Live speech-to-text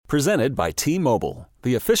Presented by T-Mobile,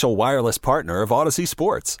 the official wireless partner of Odyssey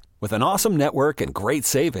Sports. With an awesome network and great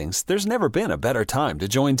savings, there's never been a better time to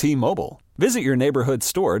join T-Mobile. Visit your neighborhood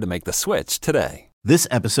store to make the switch today. This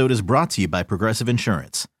episode is brought to you by Progressive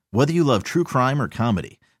Insurance. Whether you love true crime or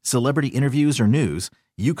comedy, celebrity interviews or news,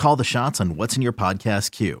 you call the shots on what's in your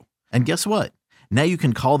podcast queue. And guess what? Now you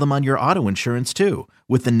can call them on your auto insurance too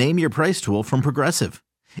with the Name Your Price tool from Progressive.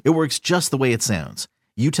 It works just the way it sounds.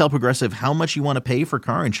 You tell Progressive how much you want to pay for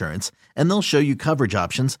car insurance, and they'll show you coverage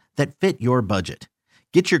options that fit your budget.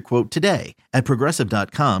 Get your quote today at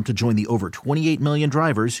Progressive.com to join the over 28 million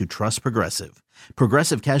drivers who trust Progressive.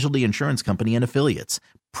 Progressive Casualty Insurance Company and Affiliates.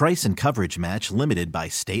 Price and coverage match limited by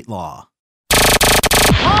state law.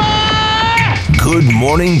 Good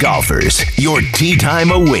morning, golfers. Your tee time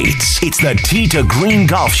awaits. It's the Tee to Green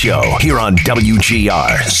Golf Show here on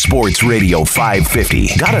WGR Sports Radio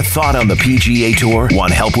 550. Got a thought on the PGA Tour?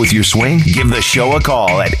 Want help with your swing? Give the show a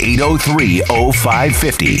call at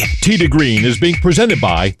 803-0550. Tee to Green is being presented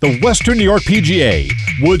by the Western New York PGA,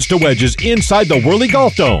 woods to wedges inside the Whirly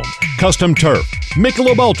Golf Dome, Custom Turf,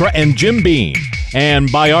 Michelob Ultra, and Jim Beam.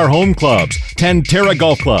 And by our home clubs, Tantera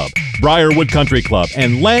Golf Club, Briarwood Country Club,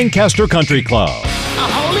 and Lancaster Country Club. A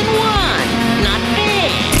hole-in-one, not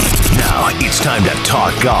bad. Now it's time to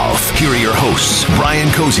talk golf. Here are your hosts, Brian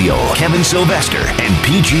Koziol, Kevin Sylvester, and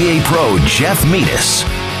PGA Pro Jeff Metis.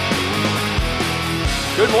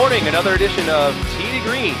 Good morning. Another edition of Tee to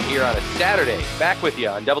Green here on a Saturday. Back with you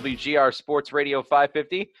on WGR Sports Radio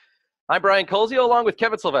 550. I'm Brian Koziol along with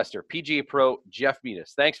Kevin Sylvester, PGA Pro Jeff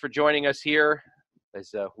Metis. Thanks for joining us here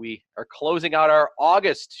as we are closing out our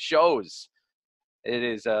August shows. It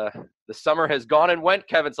is the summer has gone and went,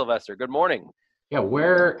 Kevin Sylvester. Good morning. Yeah,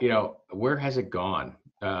 where has it gone?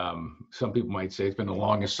 Some people might say it's been the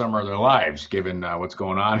longest summer of their lives, given what's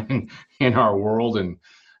going on in our world and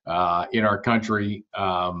in our country.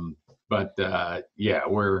 But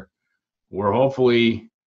we're hopefully,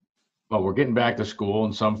 we're getting back to school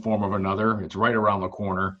in some form or another. It's right around the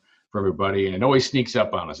corner for everybody, and it always sneaks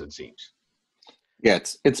up on us, it seems. Yeah,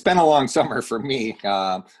 it's been a long summer for me,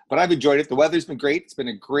 but I've enjoyed it. The weather's been great. It's been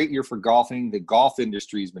a great year for golfing. The golf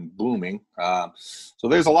industry has been booming. So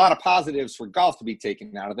there's a lot of positives for golf to be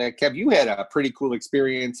taken out of that. Kev, you had a pretty cool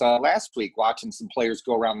experience last week watching some players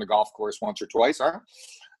go around the golf course once or twice, huh?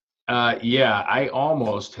 Yeah, I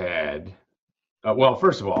almost had.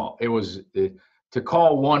 First of all, it was to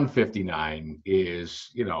call 159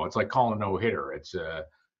 is, it's like calling a no-hitter. It's a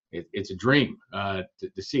dream to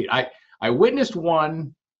see it. I witnessed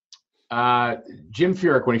one, Jim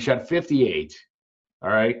Furyk, when he shot 58.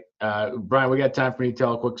 All right. Brian, we got time for me to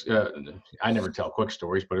tell a quick I never tell quick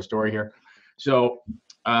stories, but a story here. So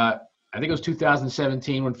I think it was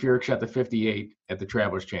 2017 when Furyk shot the 58 at the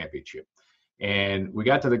Travelers Championship. And we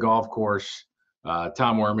got to the golf course.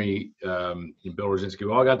 Tom Wormy and Bill Rosinski,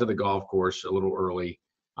 we all got to the golf course a little early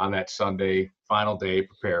on that Sunday, final day,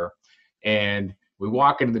 prepare. And we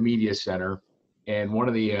walk into the media center, and one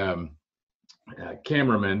of the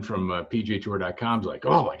cameraman from PGAtour.com is like,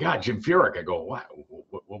 "Oh my God, Jim Furyk." I go, "What?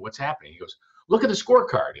 What's happening?" He goes, "Look at the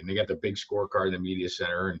scorecard." And they got the big scorecard in the media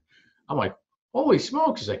center. And I'm like, "Holy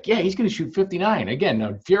smokes." He's like, "Yeah, he's going to shoot 59." Again,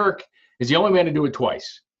 now Furyk is the only man to do it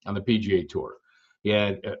twice on the PGA Tour. He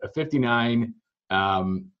had a 59. I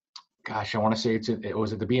want to say it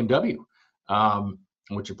was at the BMW,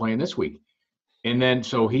 which you're playing this week. And then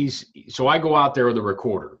so I go out there with a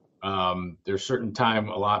recorder. There's certain time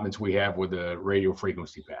allotments we have with the radio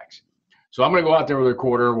frequency packs. So I'm going to go out there with a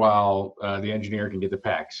recorder while the engineer can get the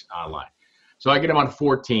packs online. So I get him on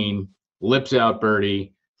 14, lips out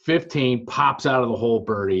birdie, 15 pops out of the hole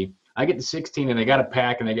birdie. I get to 16 and they got a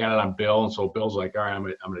pack and they got it on Bill. And so Bill's like, "All right, I'm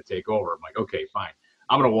going to take over." I'm like, "Okay, fine.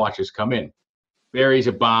 I'm going to watch this come in." Buries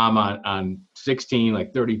a bomb on 16,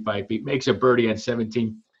 like 35 feet, makes a birdie on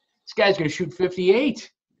 17. This guy's going to shoot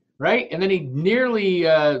 58. Right? And then he nearly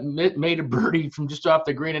made a birdie from just off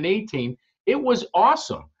the green at 18. It was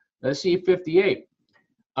awesome to see 58.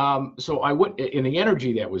 So I went in the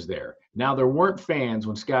energy that was there. Now, there weren't fans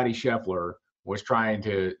when Scotty Scheffler was trying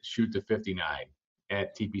to shoot the 59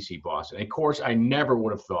 at TPC Boston. A course I never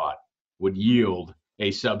would have thought would yield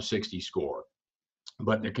a sub-60 score.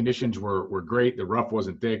 But the conditions were great. The rough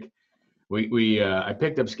wasn't thick. I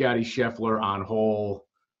picked up Scotty Scheffler on hole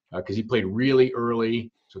because he played really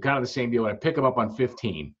early. So kind of the same deal. I pick him up on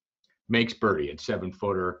 15, makes birdie at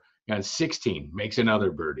 7-footer. On 16, makes another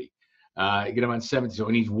birdie. Get him on 17. So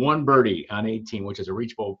he needs one birdie on 18, which is a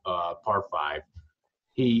reachable par 5.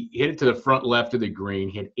 He hit it to the front left of the green,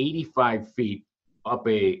 hit 85 feet up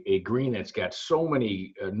a green that's got so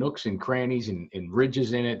many nooks and crannies and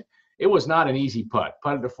ridges in it. It was not an easy putt.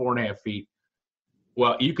 Putted to 4.5 feet.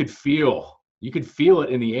 Well, you could feel it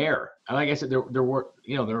in the air. And like I said, there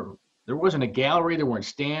wasn't a gallery, there weren't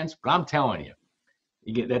stands, but I'm telling you,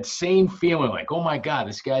 you get that same feeling like, oh my God,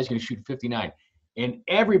 this guy's going to shoot 59. And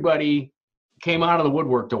everybody came out of the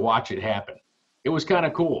woodwork to watch it happen. It was kind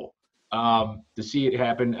of cool to see it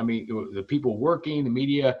happen. I mean, the people working, the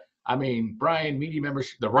media, I mean, Brian, media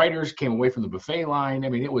members, the writers came away from the buffet line. I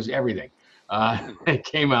mean, it was everything. It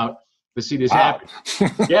came out to see this happen.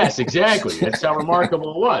 Yes, exactly. That's how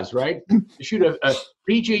remarkable it was, right? To shoot a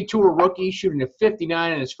PGA Tour rookie shooting a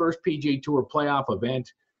 59 in his first PGA Tour playoff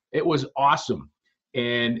event. It was awesome.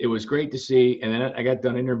 And it was great to see. And then I got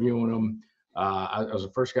done interviewing him. I was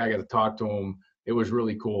the first guy I got to talk to him. It was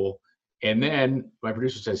really cool. And then my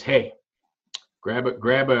producer says, hey, grab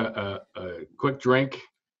a quick drink,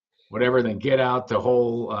 whatever, then get out to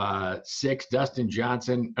hole 6, Dustin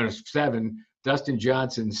Johnson, or 7, Dustin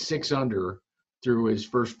Johnson 6 under through his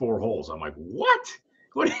first 4 holes. I'm like, what?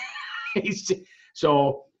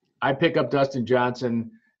 So I pick up Dustin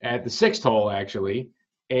Johnson at the 6th hole, actually.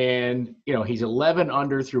 And, he's 11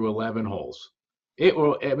 under through 11 holes. It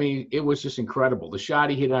was just incredible. The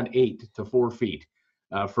shot he hit on 8 to 4 feet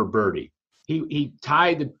for birdie. He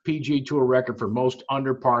tied the PGA Tour record for most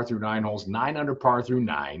under par through 9 holes, 9 under par through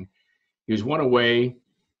 9. He was 1 away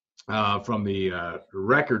from the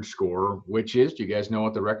record score, which is, do you guys know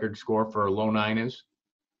what the record score for a low 9 is?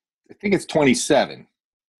 I think it's 27.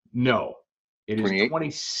 No, it 28? is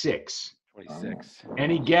 26. 26.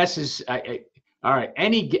 Any guesses? All right.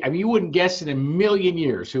 You wouldn't guess in a million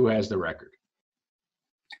years who has the record.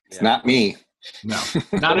 It's not me. No,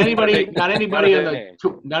 not anybody. Not anybody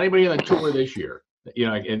on the tour this year.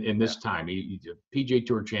 In this time, he's a PGA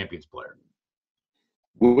Tour Champions player.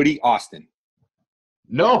 Woody Austin.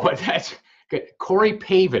 No, but that's good. Corey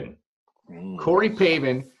Pavin. Corey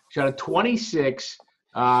Pavin shot a 26.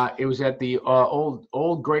 It was at the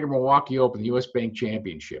old Greater Milwaukee Open, the U.S. Bank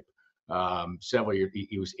Championship. Several years.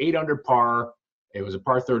 He was 8 under par. It was a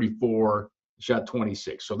par 34. Shot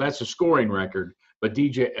 26. So that's a scoring record. But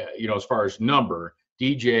DJ, as far as number,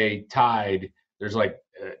 DJ tied. There's like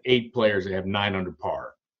 8 players that have 9 under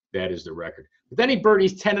par. That is the record. But then he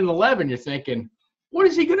birdies 10 and 11. You're thinking, what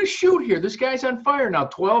is he going to shoot here? This guy's on fire. Now,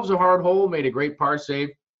 12's a hard hole. Made a great par save.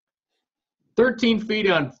 13 feet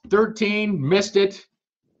on 13. Missed it.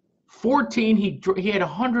 14, he had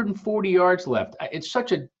 140 yards left. It's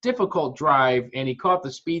such a difficult drive, and he caught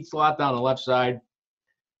the speed slot down the left side.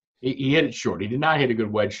 He hit it short. He did not hit a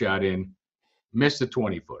good wedge shot in. Missed the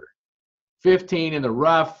 20-footer. 15 in the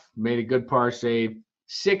rough, made a good par save.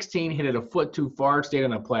 16 hit it a foot too far, stayed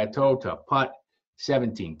on a plateau to putt.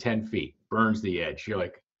 17, 10 feet, burns the edge. You're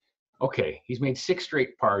like, okay, he's made 6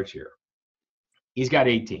 straight pars here. He's got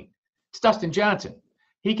 18. It's Dustin Johnson.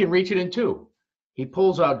 He can reach it in 2. He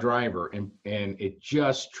pulls out driver, and it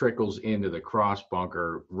just trickles into the cross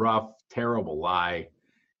bunker. Rough, terrible lie,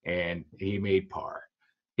 and he made par.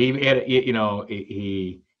 He had,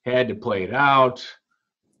 he had to play it out.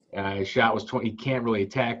 His shot was 20. He can't really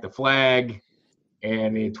attack the flag,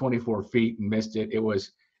 and he had 24 feet and missed it. It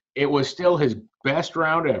was still his best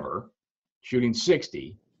round ever, shooting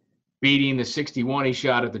 60, beating the 61 he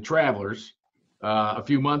shot at the Travelers a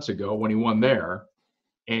few months ago when he won there.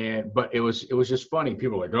 But it was just funny.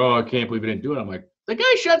 People were like, "Oh, I can't believe he didn't do it." I'm like, the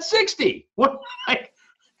guy shot 60. What?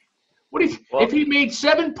 If he made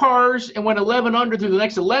 7 pars and went 11 under through the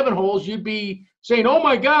next 11 holes, you'd be saying, "Oh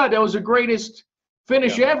my God, that was the greatest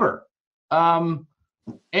finish ever." Then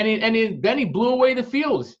he blew away the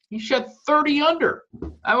field. He shot 30 under.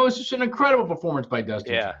 That was just an incredible performance by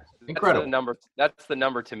Dustin. Yeah, incredible. That's the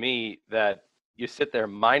number to me that you sit there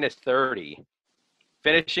minus 30,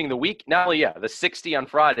 finishing the week. Not only the 60 on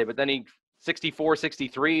Friday, but then he 64,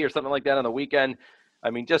 63 or something like that on the weekend. I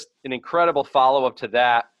mean, just an incredible follow-up to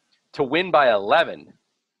that. To win by 11,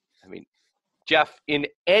 I mean, Jeff, in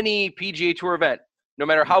any PGA Tour event, no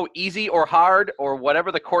matter how easy or hard or whatever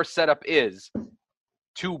the course setup is,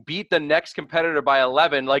 to beat the next competitor by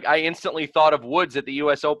 11, like I instantly thought of Woods at the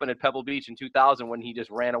U.S. Open at Pebble Beach in 2000 when he just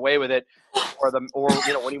ran away with it, or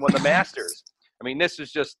when he won the Masters. I mean, this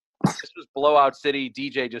was blowout city.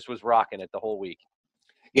 DJ just was rocking it the whole week.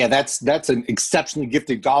 Yeah, that's an exceptionally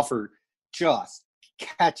gifted golfer, just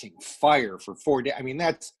catching fire for 4 days. I mean,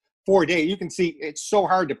 that's 4 days. You can see it's so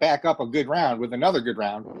hard to back up a good round with another good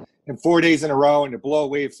round, and 4 days in a row and to blow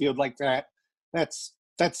away a field like that. That's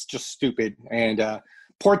just stupid and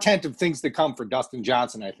portent of things to come for Dustin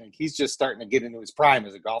Johnson. I think he's just starting to get into his prime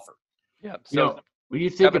as a golfer. Yeah. So when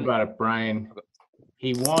you think about it, Brian,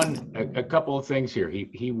 he won a couple of things here.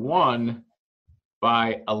 He won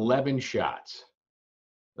by 11 shots,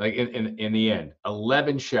 like in the end,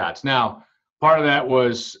 11 shots. Now, part of that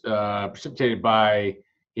was precipitated by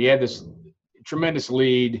he had this tremendous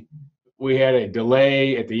lead. We had a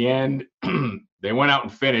delay at the end. They went out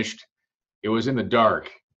and finished. It was in the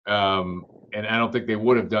dark, and I don't think they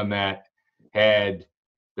would have done that had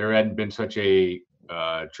there hadn't been such a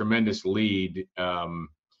tremendous lead.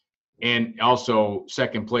 And also,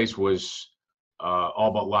 second place was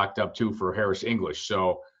all but locked up too for Harris English.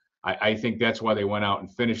 So I think that's why they went out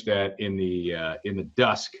and finished that in the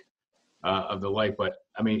dusk of the light. But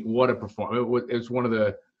I mean, what a performance! It's one of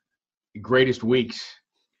the greatest weeks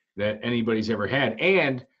that anybody's ever had.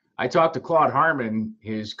 And I talked to Claude Harmon,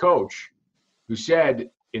 his coach, who said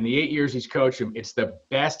in the 8 years he's coached him, it's the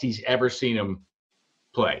best he's ever seen him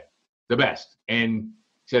play, the best. And he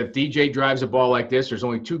said if DJ drives a ball like this, there's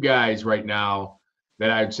only two guys right now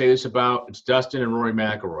that I would say this about. It's Dustin and Rory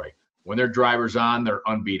McIlroy. When their driver's on, they're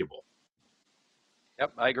unbeatable.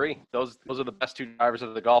 Yep, I agree. Those are the best two drivers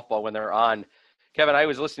of the golf ball when they're on. Kevin, I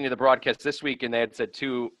was listening to the broadcast this week, and they had said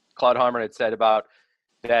too, Claude Harmon had said about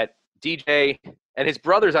that DJ and his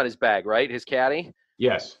brother's on his bag, right? His caddy?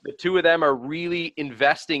 Yes. The two of them are really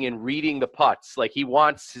investing in reading the putts. Like, he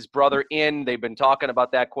wants his brother in. They've been talking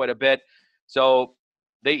about that quite a bit. So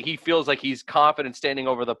he feels like he's confident standing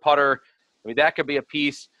over the putter. I mean, that could be a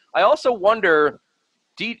piece. I also wonder,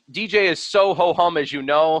 DJ is so ho-hum, as you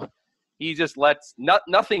know. He just lets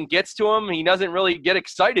nothing gets to him. He doesn't really get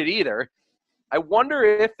excited either. I wonder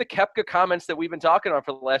if the Koepka comments that we've been talking about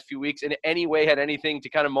for the last few weeks in any way had anything to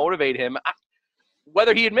kind of motivate him.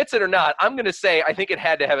 Whether he admits it or not, I'm going to say I think it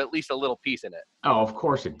had to have at least a little piece in it. Oh, of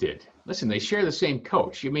course it did. Listen, they share the same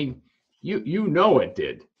coach. I mean, you know it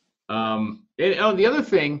did. And the other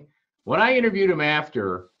thing, when I interviewed him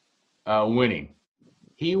after winning,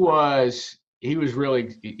 he was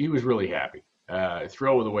really happy,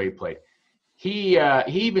 thrilled with the way he played. He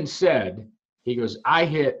even said, he goes, I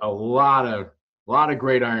hit a lot of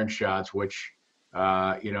great iron shots, which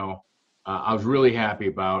I was really happy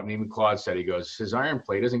about. And even Claude said, he goes, his iron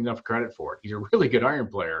play doesn't get enough credit for it. He's a really good iron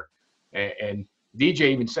player. And DJ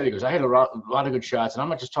even said, he goes, I had a lot of good shots, and I'm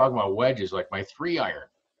not just talking about wedges, like my 3-iron.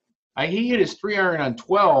 He hit his 3-iron on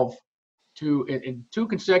 12 in 2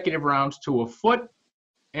 consecutive rounds to a foot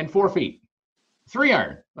and 4 feet.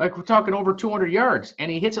 3-iron, like we're talking over 200 yards,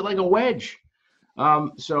 and he hits it like a wedge.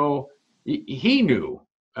 So he knew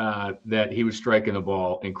that he was striking the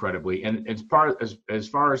ball incredibly. And as far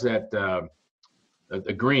as that,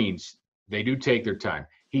 the greens, they do take their time.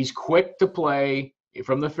 He's quick to play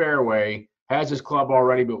from the fairway, has his club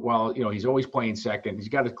already, but he's always playing second. He's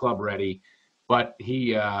got his club ready, but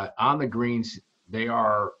he on the greens, they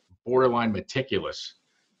are borderline meticulous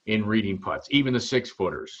in reading putts, even the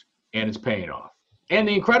 6-footers, and it's paying off. And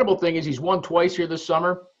the incredible thing is he's won twice here this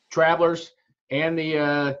summer, Travelers and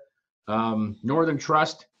the Northern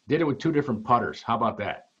Trust. Did it with 2 different putters. How about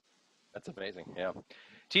that? That's amazing, yeah.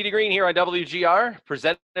 Tee to Green here on WGR,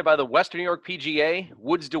 presented by the Western New York PGA,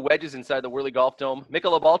 Woods to Wedges inside the Whirly Golf Dome,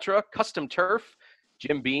 Michelob Ultra, Custom Turf,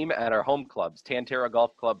 Jim Beam at our home clubs, Tantera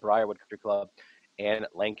Golf Club, Briarwood Country Club, and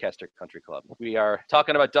Lancaster Country Club. We are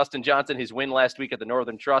talking about Dustin Johnson, his win last week at the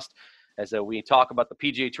Northern Trust, as we talk about the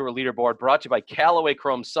PGA Tour leaderboard, brought to you by Callaway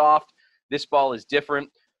Chrome Soft. This ball is different.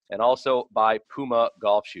 And also by Puma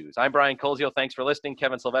Golf Shoes. I'm Brian Colzio. Thanks for listening.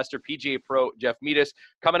 Kevin Sylvester, PGA Pro, Jeff Metis.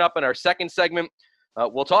 Coming up in our second segment,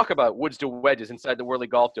 we'll talk about Woods to Wedges inside the Whirly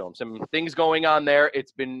Golf Dome. Some things going on there.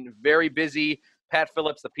 It's been very busy. Pat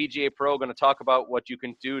Phillips, the PGA Pro, going to talk about what you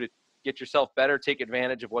can do to get yourself better, take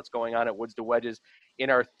advantage of what's going on at Woods to Wedges. In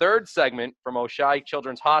our third segment from Oishei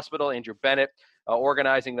Children's Hospital, Andrew Bennett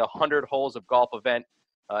organizing the 100 Holes of Golf event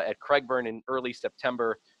at Craigburn in early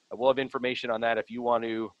September. We'll have information on that if you want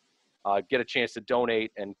to get a chance to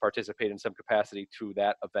donate and participate in some capacity to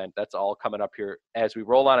that event. That's all coming up here as we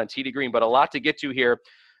roll on Tee to Green, but a lot to get to here.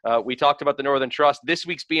 We talked about the Northern Trust. This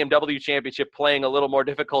week's BMW Championship playing a little more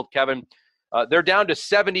difficult, Kevin. They're down to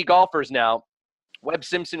 70 golfers now. Webb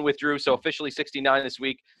Simpson withdrew, so officially 69 this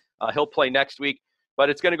week. He'll play next week, but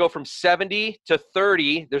it's going to go from 70 to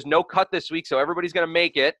 30. There's no cut this week, so everybody's going to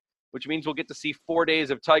make it, which means we'll get to see 4 days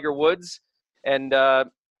of Tiger Woods. And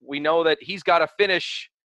we know that he's got to finish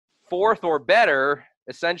 4th or better,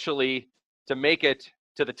 essentially, to make it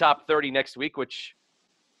to the top 30 next week, which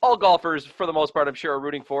all golfers, for the most part, I'm sure, are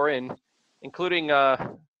rooting for, and including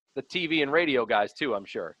the TV and radio guys, too, I'm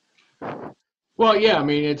sure. Well, yeah, I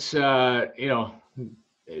mean, it's,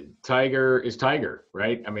 Tiger is Tiger,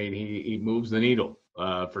 right? I mean, he moves the needle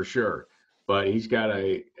for sure, but he's got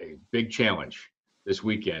a big challenge this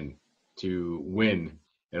weekend to win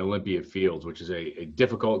at Olympia Fields, which is a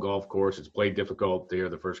difficult golf course. It's played difficult there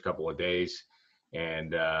the first couple of days.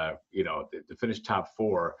 And, to finish top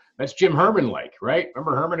 4, that's Jim Herman like, right?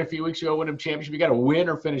 Remember Herman a few weeks ago winning championship? You got to win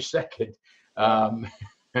or finish second.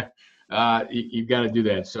 You've got to do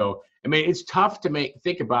that. So, I mean, it's tough to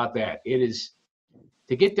think about that. It is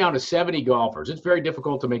to get down to 70 golfers. It's very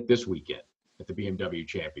difficult to make this weekend at the BMW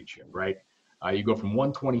Championship, right? You go from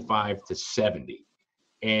 125 to 70,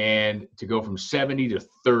 and to go from 70 to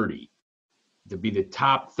 30 to be the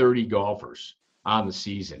top 30 golfers on the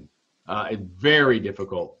season. It's very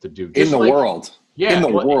difficult to do. In the world. Yeah. In the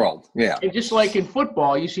world. Yeah. And just like in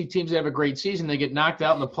football, you see teams that have a great season, they get knocked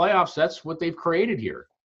out in the playoffs. That's what they've created here.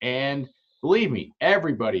 And believe me,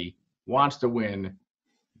 everybody wants to win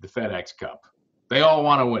the FedEx Cup. They all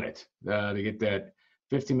want to win it to get that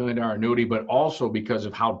 $50 million annuity, but also because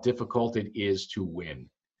of how difficult it is to win.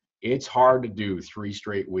 It's hard to do 3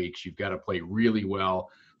 straight weeks. You've got to play really well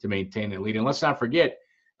to maintain that lead. And let's not forget,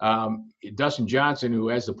 Dustin Johnson, who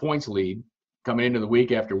has the points lead coming into the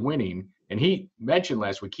week after winning, and he mentioned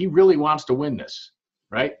last week he really wants to win this,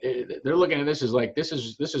 right? They're looking at this as like this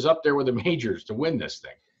is up there with the majors to win this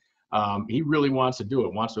thing. He really wants to do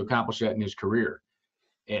it, wants to accomplish that in his career.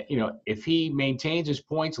 And, if he maintains his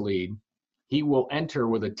points lead, he will enter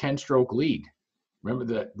with a 10-stroke lead. Remember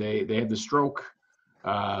that they have the stroke.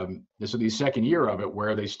 This will be the second year of it,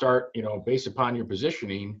 where they start, based upon your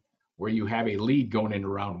positioning, where you have a lead going into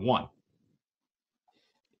round 1.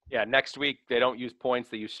 Yeah, next week they don't use points;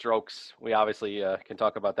 they use strokes. We obviously can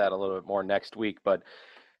talk about that a little bit more next week. But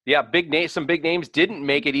yeah, some big names didn't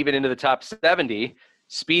make it even into the top 70.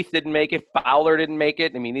 Spieth didn't make it. Fowler didn't make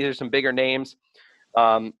it. I mean, these are some bigger names.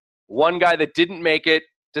 One guy that didn't make it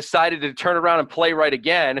decided to turn around and play right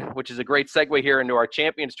again, which is a great segue here into our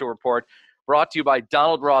Champions Tour report, brought to you by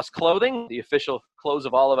Donald Ross Clothing, the official clothes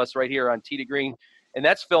of all of us right here on Tee to Green, and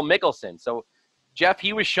that's Phil Mickelson. So, Jeff,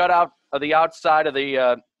 he was shut out of the outside of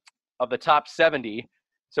the top 70.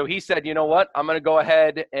 So he said, you know what, I'm going to go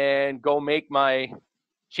ahead and go make my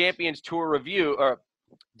Champions Tour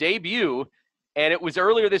debut. And it was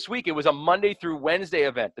earlier this week. It was a Monday through Wednesday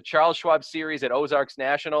event, the Charles Schwab Series at Ozarks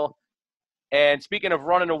National. And speaking of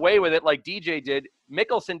running away with it like DJ did,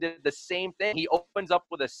 Mickelson did the same thing. He opens up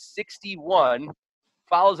with a 61,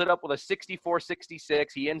 follows it up with a 64-66.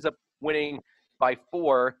 He ends up winning by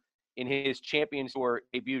 4 in his Champions Tour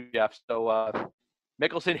debut, Jeff. So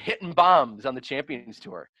Mickelson hitting bombs on the Champions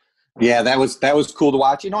Tour. Yeah, that was cool to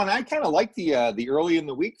watch. And I kind of like the early in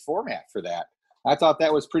the week format for that. I thought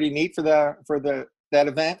that was pretty neat for that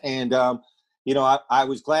event. And I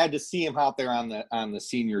was glad to see him out there on the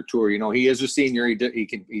senior tour. He is a senior.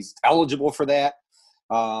 He's eligible for that.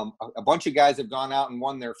 A bunch of guys have gone out and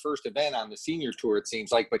won their first event on the senior tour, it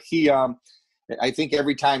seems like. But I think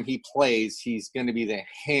every time he plays, he's going to be the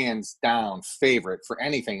hands down favorite for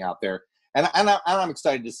anything out there. And I'm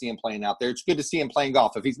excited to see him playing out there. It's good to see him playing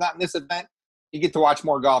golf. If he's not in this event, you get to watch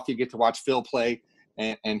more golf. You get to watch Phil play.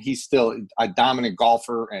 And he's still a dominant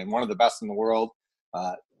golfer and one of the best in the world.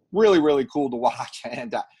 Really, really cool to watch.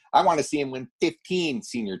 And I want to see him win 15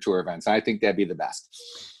 senior tour events. I think that'd be the best.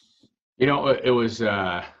 It was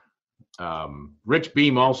Rich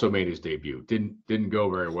Beam also made his debut. Didn't go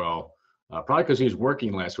very well. Probably because he was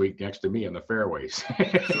working last week next to me in the fairways.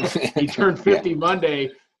 He turned 50 Monday,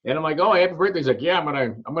 and I'm like, "Oh, happy birthday!" He's like, "Yeah,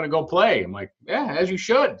 I'm gonna go play." I'm like, "Yeah, as you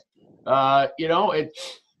should."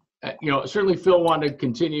 Certainly Phil wanted to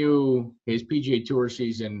continue his PGA Tour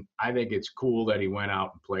season. I think it's cool that he went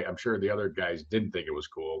out and played. I'm sure the other guys didn't think it was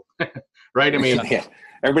cool, right? I mean, yeah.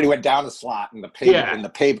 Everybody went down the slot in the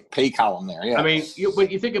pay column there. Yeah. I mean, but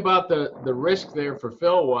you think about the risk there for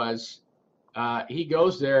Phil was he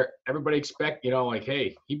goes there. Everybody expect,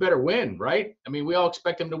 hey, he better win, right? I mean, we all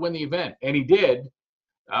expect him to win the event, and he did,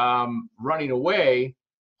 running away.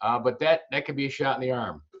 But that could be a shot in the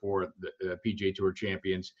arm for the PGA Tour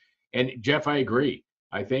champions. And Jeff, I agree.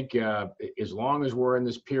 I think as long as we're in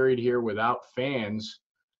this period here without fans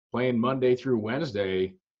playing Monday through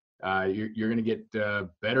Wednesday, you're going to get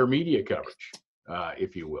better media coverage,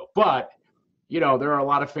 if you will. But, there are a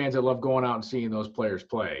lot of fans that love going out and seeing those players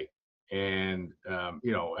play. And,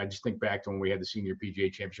 I just think back to when we had the Senior PGA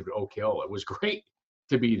Championship at Oak Hill. It was great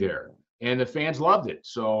to be there. And the fans loved it.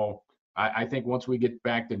 So I think once we get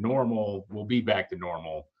back to normal, we'll be back to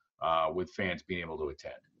normal with fans being able to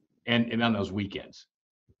attend. And on those weekends.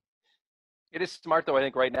 It is smart, though, I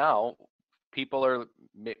think right now, people are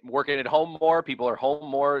working at home more. People are home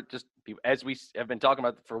more. Just as we have been talking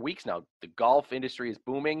about for weeks now, the golf industry is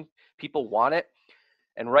booming. People want it.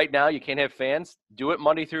 And right now, you can't have fans. Do it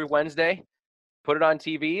Monday through Wednesday. Put it on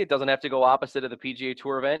TV. It doesn't have to go opposite of the PGA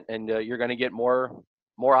Tour event. And you're going to get more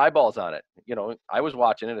more eyeballs on it. You know, I was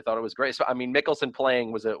watching it. I thought it was great. So, I mean, Mickelson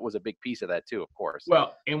playing was a big piece of that too, of course.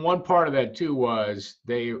 Well, and one part of that too was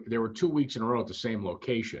there were 2 weeks in a row at the same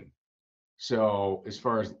location. So as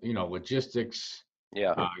far as, logistics,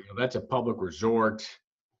 that's a public resort.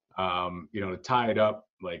 To tie it up,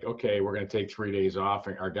 like, okay, we're going to take 3 days off,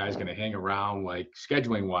 and our guy's going to hang around. Like,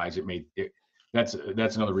 scheduling wise, that's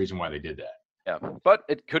another reason why they did that. Yeah, but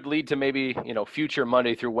it could lead to maybe, future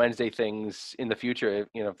Monday through Wednesday things in the future,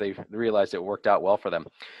 if they realized it worked out well for them.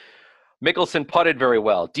 Mickelson putted very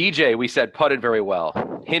well. DJ, we said, putted very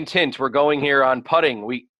well. Hint, hint, we're going here on putting.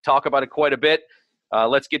 We talk about it quite a bit.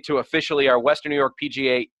 Let's get to officially our Western New York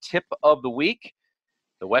PGA tip of the week.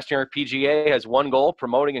 The Western New York PGA has one goal: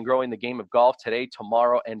 promoting and growing the game of golf today,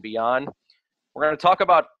 tomorrow, and beyond. We're going to talk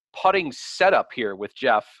about putting setup here with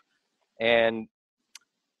Jeff, and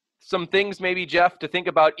some things maybe, Jeff, to think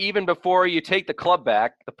about even before you take the club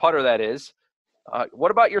back, the putter that is.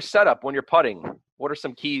 What about your setup when you're putting? What are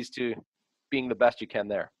some keys to being the best you can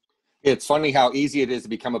there? It's funny how easy it is to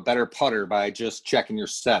become a better putter by just checking your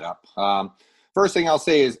setup. First thing I'll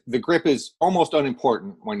say is the grip is almost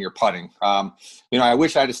unimportant when you're putting. I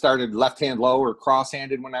wish I'd have started left-hand low or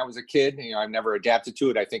cross-handed when I was a kid. I've never adapted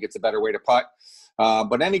to it. I think it's a better way to putt.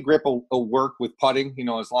 But any grip will work with putting,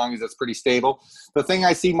 as long as it's pretty stable. The thing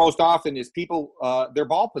I see most often is people, their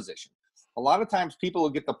ball position. A lot of times people will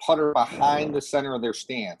get the putter behind the center of their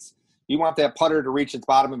stance. You want that putter to reach its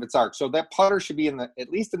bottom of its arc. So that putter should be at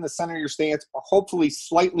least in the center of your stance, or hopefully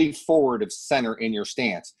slightly forward of center in your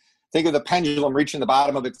stance. Think of the pendulum reaching the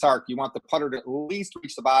bottom of its arc. You want the putter to at least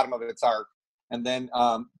reach the bottom of its arc and then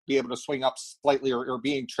be able to swing up slightly or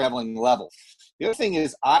being traveling level. The other thing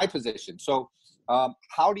is eye position. So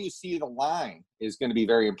how do you see the line is going to be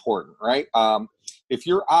very important, right? If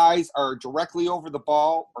your eyes are directly over the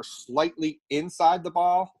ball or slightly inside the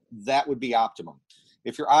ball, that would be optimum.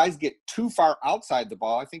 If your eyes get too far outside the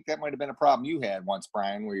ball, I think that might have been a problem you had once,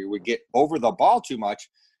 Brian, where you would get over the ball too much.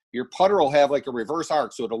 Your putter will have like a reverse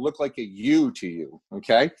arc, so it'll look like a U to you,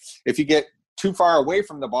 okay? If you get too far away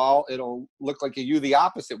from the ball, it'll look like a U the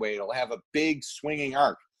opposite way. It'll have a big swinging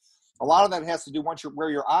arc. A lot of that has to do where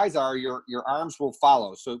your eyes are, your arms will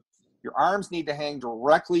follow. So your arms need to hang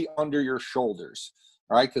directly under your shoulders,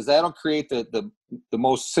 all right? Because that'll create the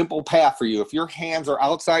most simple path for you. If your hands are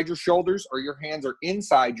outside your shoulders or your hands are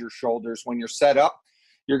inside your shoulders when you're set up,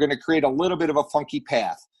 you're going to create a little bit of a funky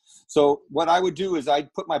path. So what I would do is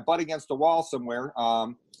I'd put my butt against the wall somewhere,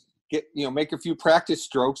 make a few practice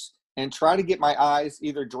strokes, and try to get my eyes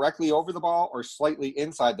either directly over the ball or slightly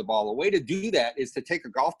inside the ball. A way to do that is to take a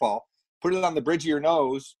golf ball, put it on the bridge of your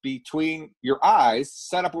nose between your eyes,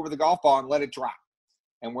 set up over the golf ball, and let it drop.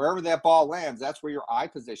 And wherever that ball lands, that's where your eye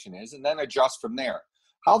position is, and then adjust from there.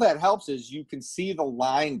 How that helps is you can see the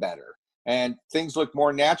line better, and things look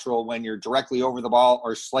more natural when you're directly over the ball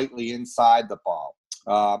or slightly inside the ball.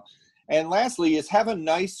 And lastly is have a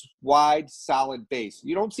nice, wide, solid base.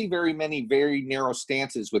 You don't see very many very narrow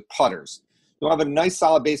stances with putters. You'll have a nice,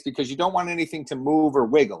 solid base because you don't want anything to move or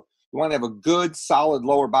wiggle. You want to have a good, solid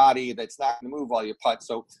lower body that's not going to move while you putt.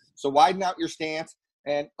 So widen out your stance.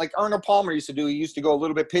 And like Arnold Palmer used to do, he used to go a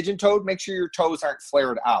little bit pigeon-toed. Make sure your toes aren't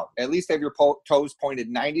flared out. At least have your toes pointed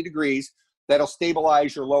 90 degrees. That'll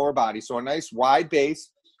stabilize your lower body. So a nice, wide base,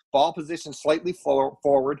 ball position slightly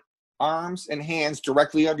forward, arms and hands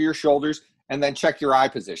directly under your shoulders, and then check your eye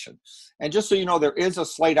position. And just so you know, there is a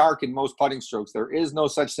slight arc in most putting strokes. There is no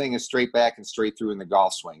such thing as straight back and straight through in the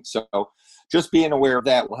golf swing. So just being aware of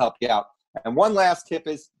that will help you out. And one last tip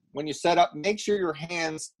is when you set up, make sure your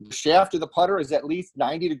hands, the shaft of the putter is at least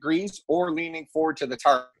 90 degrees or leaning forward to the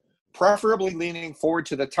target, preferably leaning forward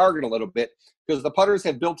to the target a little bit because the putters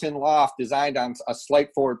have built-in loft designed on a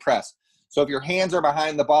slight forward press. So if your hands are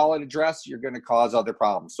behind the ball at address, you're going to cause other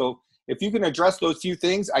problems. So if you can address those few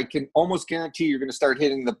things, I can almost guarantee you're going to start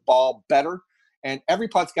hitting the ball better. And every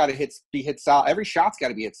putt's got to be hit solid. Every shot's got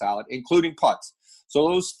to be hit solid, including putts. So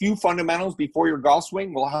those few fundamentals before your golf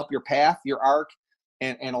swing will help your path, your arc,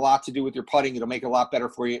 and a lot to do with your putting. It'll make it a lot better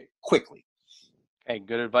for you quickly. Okay,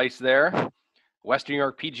 good advice there. Western New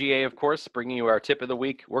York PGA, of course, bringing you our tip of the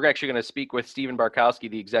week. We're actually going to speak with Stephen Barkowski,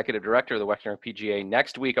 the executive director of the Western New York PGA,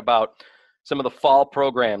 next week about some of the fall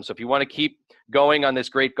programs. So if you want to keep going on this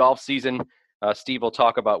great golf season, Steve will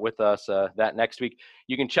talk about with us that next week.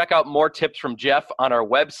 You can check out more tips from Jeff on our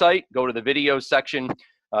website. Go to the video section,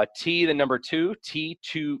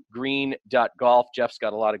 t2green.golf. Jeff's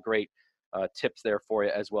got a lot of great tips there for you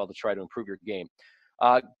as well to try to improve your game.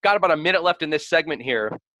 Got about a minute left in this segment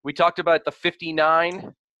here. We talked about the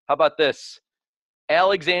 59. How about this?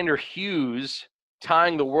 Alexander Hughes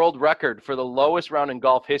tying the world record for the lowest round in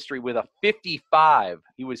golf history with a 55.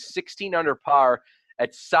 He was 16 under par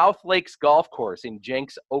at South Lakes Golf Course in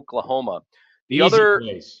Jenks, Oklahoma. The other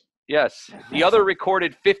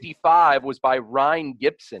recorded 55 was by Ryan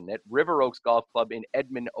Gibson at River Oaks Golf Club in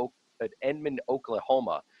Edmond,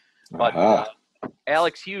 Oklahoma. But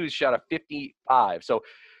Alex Hughes shot a 55. So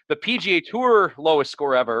the PGA Tour lowest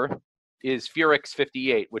score ever is Furyk's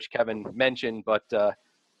 58, which Kevin mentioned, but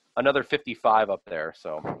another 55 up there.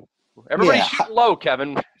 So everybody's shooting low,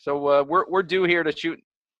 Kevin. So we're due here to shoot.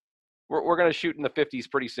 We're going to shoot in the 50s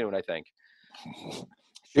pretty soon, I think.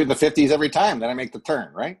 Shoot in the 50s every time, then I make the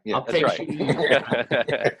turn, right? Yeah, that's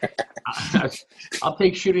right. I'll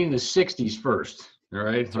take shooting in the 60s first. All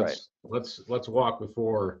right. Let's walk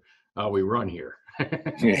before we run here.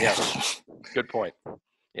 Yeah. Good point.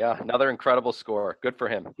 Yeah, another incredible score. Good for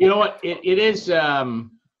him. You know what? It is.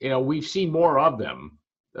 We've seen more of them.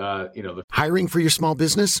 Hiring for your small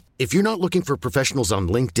business? If you're not looking for professionals on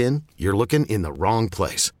LinkedIn, you're looking in the wrong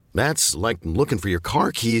place. That's like looking for your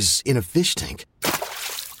car keys in a fish tank.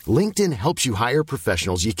 LinkedIn helps you hire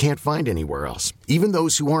professionals you can't find anywhere else, even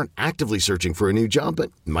those who aren't actively searching for a new job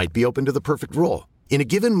but might be open to the perfect role. In a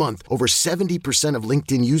given month, over 70% of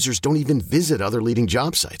LinkedIn users don't even visit other leading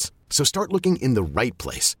job sites. So start looking in the right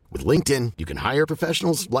place. With LinkedIn, you can hire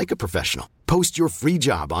professionals like a professional. Post your free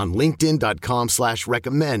job on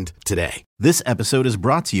linkedin.com/recommend today. This episode is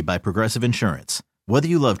brought to you by Progressive Insurance. Whether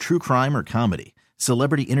you love true crime or comedy,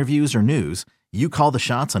 celebrity interviews or news, you call the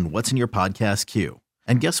shots on what's in your podcast queue.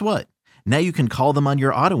 And guess what? Now you can call them on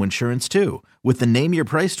your auto insurance too with the Name Your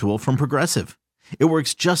Price tool from Progressive. It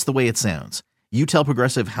works just the way it sounds. You tell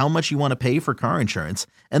Progressive how much you want to pay for car insurance,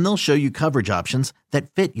 and they'll show you coverage options that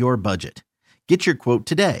fit your budget. Get your quote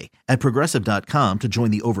today at Progressive.com to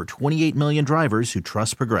join the over 28 million drivers who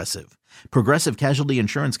trust Progressive. Progressive Casualty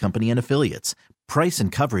Insurance Company and Affiliates. Price and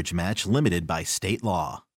coverage match limited by state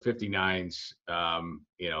law. 59s,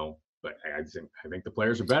 but I think the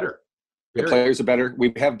players are better. The players are better.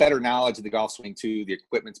 We have better knowledge of the golf swing too. The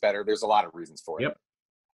equipment's better. There's a lot of reasons for it. Yep.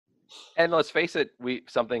 And let's face it,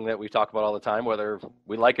 something that we talk about all the time, whether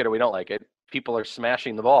we like it or we don't like it, people are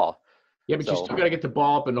smashing the ball. Yeah, but you still got to get the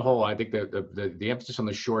ball up in the hole. I think the emphasis on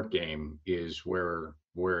the short game is where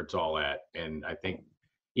it's all at. And I think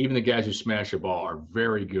even the guys who smash the ball are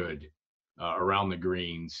very good around the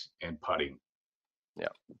greens and putting. Yeah.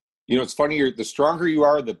 It's funny. The stronger you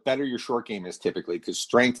are, the better your short game is typically, because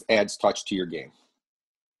strength adds touch to your game.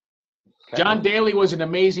 Okay. John Daly was an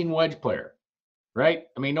amazing wedge player. Right?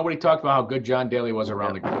 I mean, nobody talked about how good John Daly was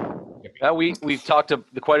around the green. We've talked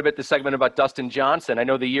quite a bit this segment about Dustin Johnson. I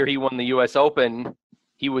know the year he won the U.S. Open,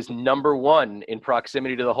 he was number one in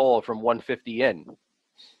proximity to the hole from 150 in.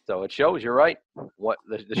 So it shows, you're right. What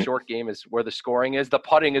the short game is where the scoring is. The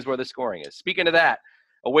putting is where the scoring is. Speaking of that,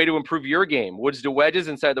 a way to improve your game. Woods to Wedges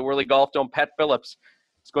inside the Whirly Golf Dome. Pat Phillips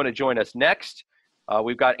is going to join us next.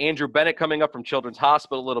 We've got Andrew Bennett coming up from Children's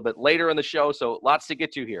Hospital a little bit later in the show, so lots to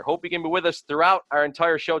get to here. Hope you can be with us throughout our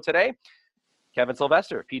entire show today. Kevin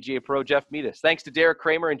Sylvester, PGA Pro Jeff Metis. Thanks to Derek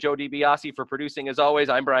Kramer and Joe DiBiase for producing as always.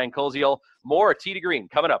 I'm Brian Koziol. More Tee to Green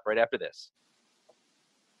coming up right after this.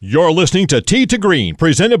 You're listening to Tee to Green,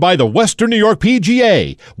 presented by the Western New York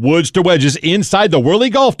PGA. Woods to Wedges inside the Whirly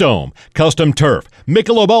Golf Dome. Custom Turf,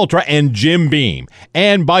 Michelob Ultra, and Jim Beam.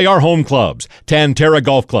 And by our home clubs, Tantera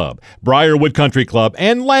Golf Club, Briarwood Country Club,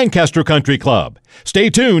 and Lancaster Country Club. Stay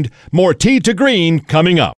tuned. More Tee to Green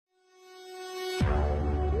coming up.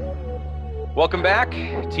 Welcome back.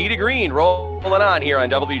 Tee to Green rolling on here on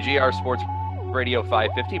WGR Sports Radio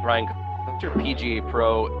 550. Brian Koziol, PGA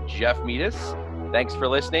Pro Jeff Metis. Thanks for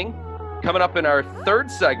listening. Coming up in our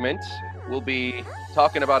third segment, we'll be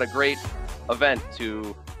talking about a great event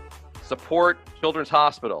to support Children's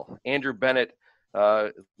Hospital. Andrew Bennett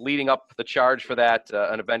leading up the charge for that,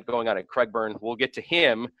 an event going on at Craigburn. We'll get to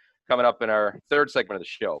him coming up in our third segment of the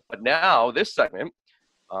show. But now, this segment,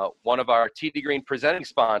 one of our Tee to Green presenting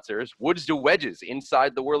sponsors, Woods to Wedges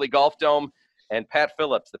inside the Whirly Golf Dome, and Pat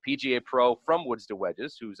Phillips, the PGA Pro from Woods to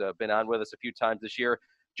Wedges, who's been on with us a few times this year,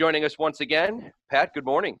 joining us once again. Pat, good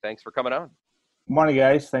morning. Thanks for coming on. Good morning,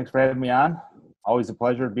 guys. Thanks for having me on. Always a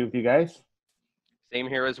pleasure to be with you guys. Same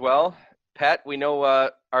here as well. Pat, we know in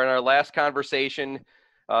our last conversation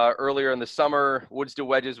earlier in the summer, Woods to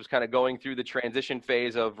Wedges was kind of going through the transition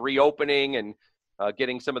phase of reopening and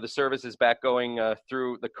getting some of the services back going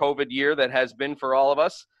through the COVID year that has been for all of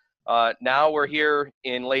us. Now we're here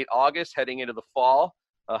in late August, heading into the fall.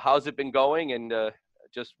 How's it been going, and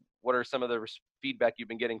just what are some of the feedback you've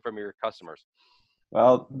been getting from your customers?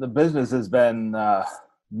 Well, the business has been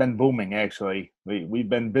booming, actually. We've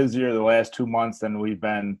been busier the last 2 months than we've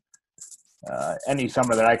been any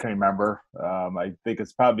summer that I can remember. I think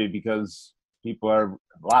it's probably because a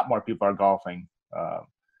lot more people are golfing.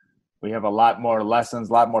 We have a lot more lessons,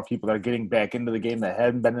 a lot more people that are getting back into the game that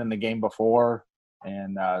hadn't been in the game before,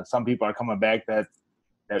 and some people are coming back that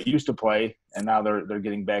used to play, and now they're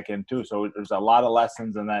getting back in too. So there's a lot of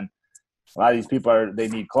lessons, and then a lot of these people they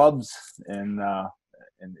need clubs, and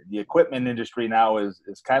the equipment industry now is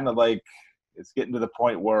kind of like it's getting to the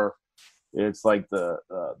point where it's like the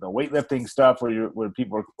weightlifting stuff where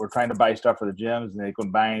people were trying to buy stuff for the gyms and they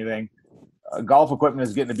couldn't buy anything. Golf equipment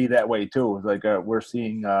is getting to be that way too. It's like we're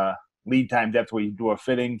seeing lead time depth where you do a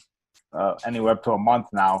fitting anywhere up to a month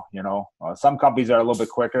now. Some companies are a little bit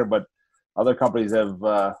quicker, but other companies have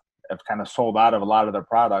kind of sold out of a lot of their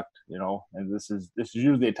product. And this is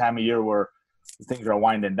usually a time of year where things are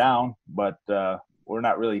winding down, but we're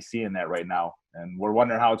not really seeing that right now, and we're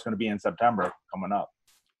wondering how it's going to be in September coming up.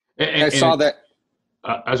 I saw that.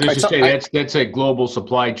 I was going to say that's a global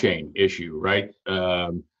supply chain issue, right?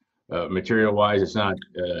 Material-wise,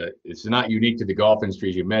 it's not unique to the golf industry,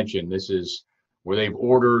 as you mentioned. This is where they've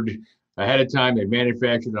ordered ahead of time, they've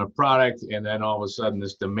manufactured a product, and then all of a sudden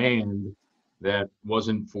this demand that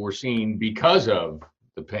wasn't foreseen because of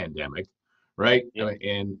the pandemic, right? Yeah.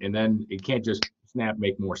 And then it can't just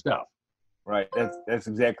make more stuff. Right. That's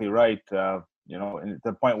exactly right. And at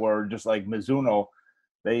the point where just like Mizuno,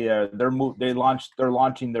 they're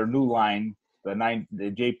launching their new line, the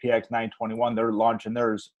JPX 921. They're launching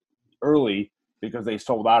theirs early because they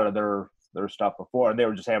sold out of their stuff before, and they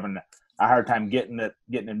were just having a hard time getting it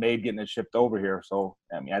made, getting it shipped over here. So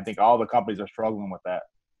I think all the companies are struggling with that.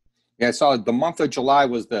 Yeah, I saw the month of July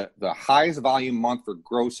was the highest volume month for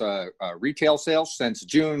gross retail sales since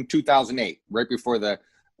June 2008, right before the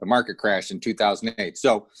market crash in 2008.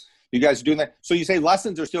 So you guys are doing that. So you say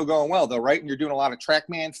lessons are still going well, though, right? And you're doing a lot of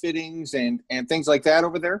TrackMan fittings and things like that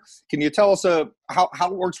over there. Can you tell us how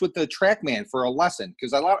it works with the TrackMan for a lesson?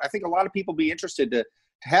 Because I think a lot of people be interested to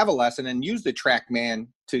have a lesson and use the TrackMan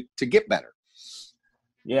to get better.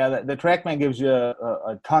 Yeah, the TrackMan gives you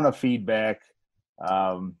a ton of feedback.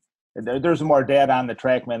 There's more data on the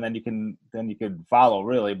TrackMan than you can follow,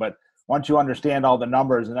 really. But once you understand all the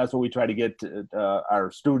numbers, and that's what we try to get our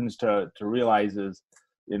students to realize is,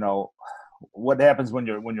 what happens when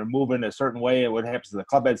you're moving a certain way, what happens to the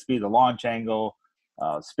club head speed, the launch angle,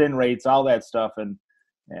 spin rates, all that stuff, and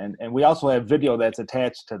we also have video that's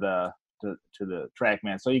attached to the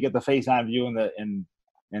TrackMan, so you get the face-on view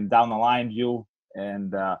and down the line view,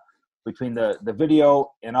 and between the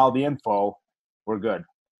video and all the info, we're good.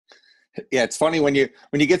 Yeah, it's funny when you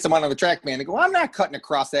get someone on the TrackMan, they go, I'm not cutting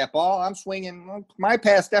across that ball. I'm swinging my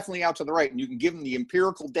pass definitely out to the right. And you can give them the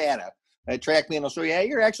empirical data. That TrackMan will show you, hey,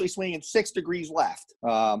 you're actually swinging 6 degrees left.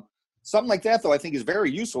 Something like that, though, I think is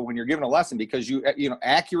very useful when you're giving a lesson because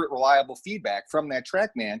accurate, reliable feedback from that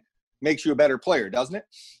TrackMan makes you a better player, doesn't it?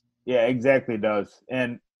 Yeah, exactly it does.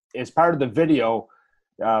 And as part of the video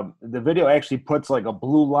actually puts like a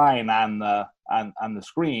blue line on the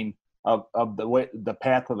screen of the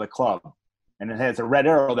path of the club, and it has a red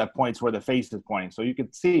arrow that points where the face is pointing. So you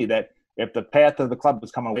can see that if the path of the club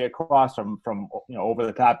is coming way across from over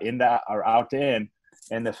the top into or out to in,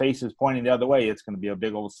 and the face is pointing the other way, it's going to be a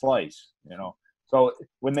big old slice. So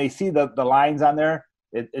when they see the lines on there,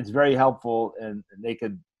 it's very helpful, and they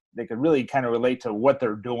could really kind of relate to what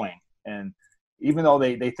they're doing. And even though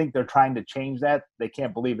they think they're trying to change that, they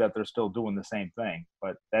can't believe that they're still doing the same thing.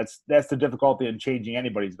 But that's the difficulty in changing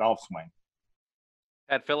anybody's golf swing.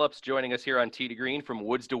 Pat Phillips joining us here on Tee to Green from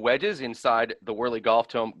Woods to Wedges inside the Whirly Golf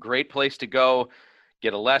Dome. Great place to go,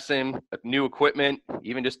 get a lesson, new equipment,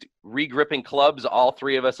 even just re-gripping clubs. All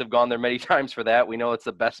three of us have gone there many times for that. We know it's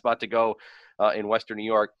the best spot to go in Western New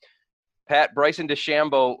York. Pat, Bryson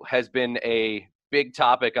DeChambeau has been a big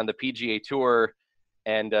topic on the PGA Tour,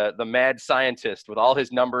 and the mad scientist with all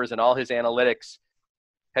his numbers and all his analytics.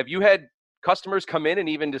 Have you had customers come in and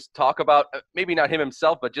even just talk about, maybe not him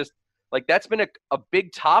himself, but just like that's been a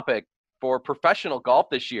big topic for professional golf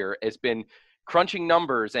this year, has been crunching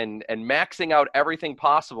numbers and maxing out everything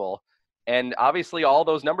possible. And obviously all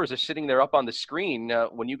those numbers are sitting there up on the screen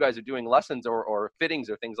when you guys are doing lessons or fittings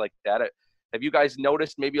or things like that. Have you guys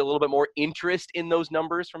noticed maybe a little bit more interest in those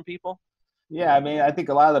numbers from people? Yeah, I think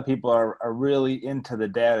a lot of the people are really into the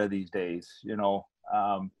data these days,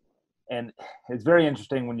 and it's very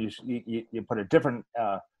interesting when you put a different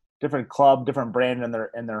club, different brand in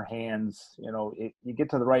their hands. You get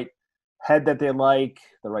to the right head that they like,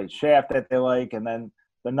 the right shaft that they like, and then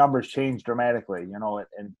the numbers change dramatically.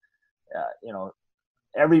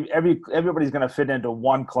 Everybody's going to fit into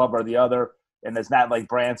one club or the other, and it's not like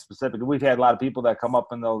brand specific. We've had a lot of people that come up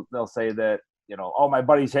and they'll say that oh, my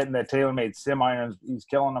buddy's hitting the TaylorMade sim irons, he's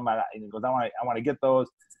killing them. And he goes, I want to get those,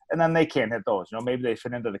 and then they can't hit those. Maybe they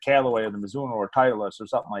fit into the Callaway or the Mizuno or Titleist or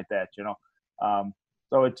something like that.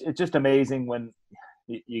 So it's just amazing when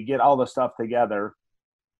you get all the stuff together,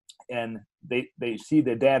 and they see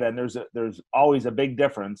the data, and there's always a big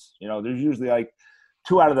difference. There's usually like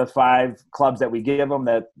 2 out of the 5 clubs that we give them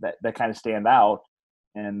that kind of stand out,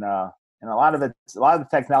 and a lot of the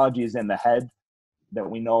technology is in the head that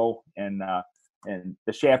we know, and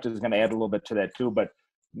the shaft is going to add a little bit to that too. But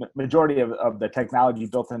majority of the technology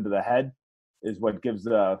built into the head is what gives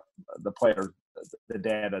the player the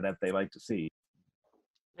data that they like to see.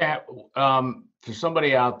 Yeah, for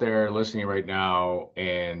somebody out there listening right now,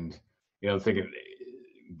 and thinking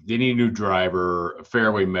they need a new driver,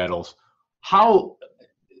 fairway metals, how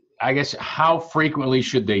frequently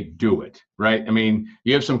should they do it? Right? I mean,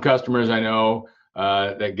 you have some customers I know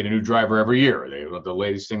that get a new driver every year. They want the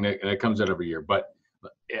latest thing that comes out every year. But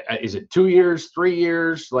is it 2 years, 3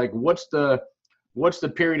 years? Like, what's the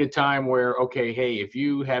period of time where, okay, hey, if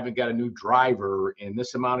you haven't got a new driver in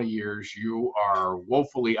this amount of years, you are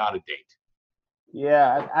woefully out of date?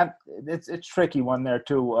 Yeah, it's tricky one there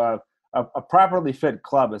too. A properly fit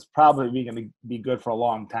club is probably going to be good for a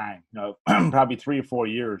long time. Probably 3 or 4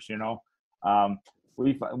 years.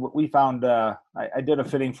 We found I did a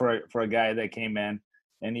fitting for a guy that came in,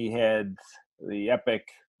 and he had the Epic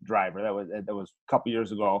driver that was a couple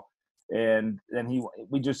years ago, and then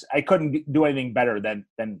I couldn't do anything better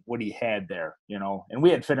than what he had there, and we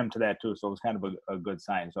had fit him to that too, so it was kind of a good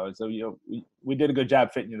sign. So we did a good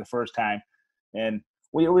job fitting you the first time, and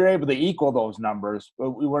we were able to equal those numbers, but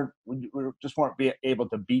we just weren't able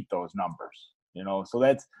to beat those numbers, So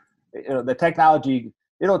that's the technology.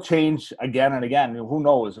 It'll change again and again. Who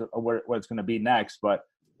knows what it's going to be next? But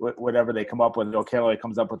whatever they come up with, Callaway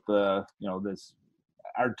comes up with the this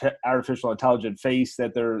artificial intelligent face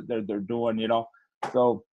that they're doing.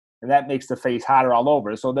 So, and that makes the face hotter all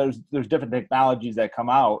over. So there's different technologies that come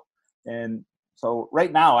out, and so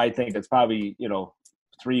right now I think it's probably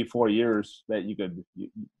 3-4 years that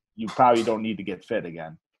you probably don't need to get fit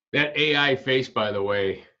again. That AI face, by the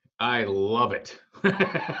way, I love it.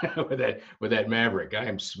 with that Maverick, I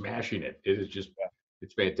am smashing it. It is just,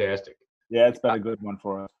 it's fantastic. Yeah, it's been a good one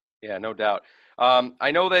for us. Yeah, no doubt.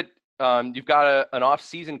 I know that you've got an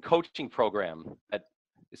off-season coaching program that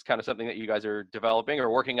is kind of something that you guys are developing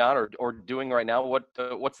or working on or doing right now.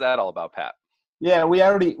 What's that all about, Pat? Yeah, we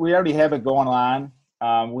already have it going on.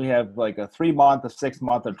 We have like a 3-month, a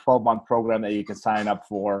 6-month, a 12-month program that you can sign up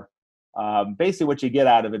for. Basically, what you get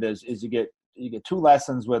out of it is you get 2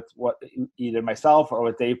 lessons with either myself or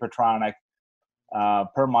with Dave Petronic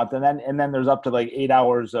per month, and then there's up to like 8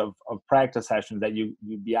 hours of practice sessions that you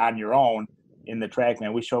be on your own in the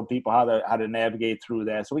TrackMan. We show people how to navigate through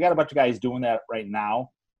that. So we got a bunch of guys doing that right now,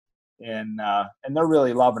 and they're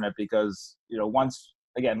really loving it because once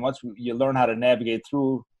you learn how to navigate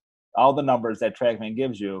through all the numbers that TrackMan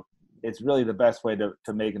gives you, it's really the best way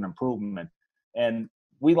to make an improvement. And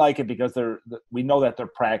we like it because we know that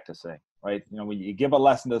they're practicing, right? When you give a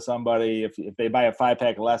lesson to somebody, if they buy a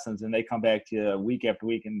 5-pack of lessons and they come back to you week after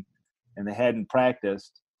week and they hadn't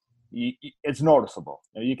practiced, it's noticeable.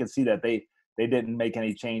 You can see that they didn't make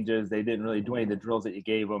any changes. They didn't really do any of the drills that you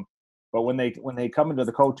gave them. But when they come into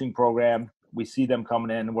the coaching program, we see them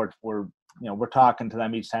coming in, and we're talking to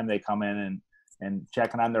them each time they come in and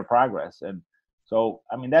checking on their progress. And so,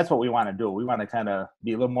 I mean, that's what we want to do. We want to kind of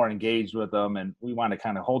be a little more engaged with them, and we want to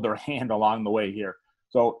kind of hold their hand along the way here.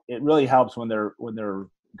 So it really helps when they're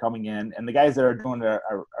coming in, and the guys that are doing it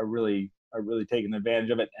are really taking advantage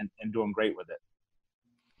of it and doing great with it.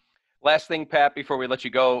 Last thing, Pat, before we let you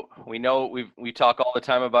go, we know we talk all the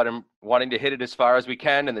time about him wanting to hit it as far as we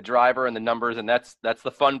can, and the driver and the numbers, and that's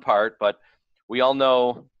the fun part. But we all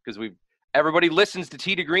know, because everybody listens to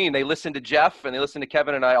Tee to Green. They listen to Jeff and they listen to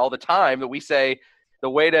Kevin and I all the time, that we say the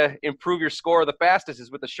way to improve your score the fastest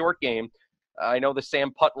is with the short game. I know the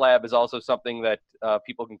Sam Putt Lab is also something that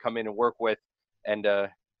people can come in and work with, and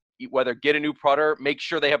whether get a new putter, make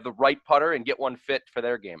sure they have the right putter, and get one fit for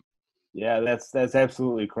their game. Yeah, that's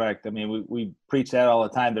absolutely correct. I mean, we preach that all the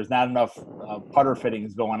time. There's not enough putter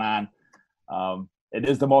fittings going on. It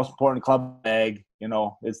is the most important club bag.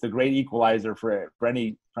 It's the great equalizer for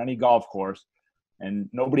any golf course, and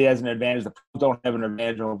nobody has an advantage. The pros don't have an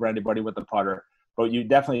advantage over anybody with the putter, but you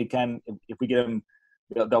definitely can if we get them.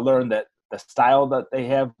 They'll learn that the style that they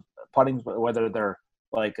have putting, whether they're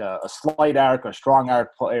like a slight arc, a strong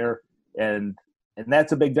arc player, and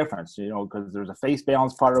that's a big difference, because there's a face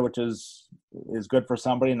balance putter, which is good for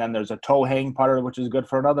somebody, and then there's a toe hang putter, which is good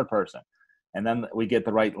for another person. And then we get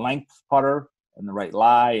the right length putter, and the right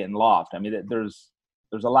lie and loft. I mean, there's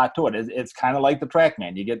a lot to it. It's kind of like the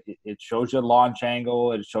TrackMan. It shows you launch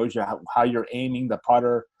angle, it shows you how you're aiming the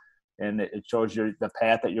putter, and it shows you the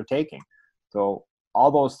path that you're taking. So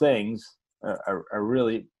all those things are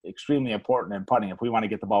really extremely important in putting if we want to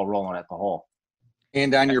get the ball rolling at the hole.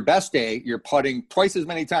 And on your best day, you're putting twice as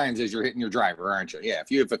many times as you're hitting your driver, aren't you? Yeah, if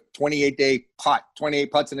you have a 28-day putt,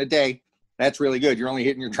 28 putts in a day, that's really good. You're only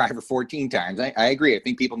hitting your driver 14 times. I agree. I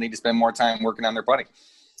think people need to spend more time working on their putting.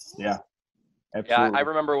 Yeah, absolutely. Yeah, I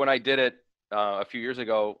remember when I did it a few years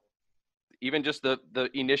ago, even just the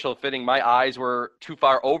initial fitting, my eyes were too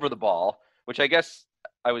far over the ball, which I guess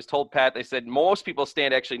I was told, Pat, they said most people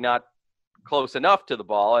stand actually not close enough to the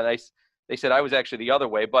ball. And they said I was actually the other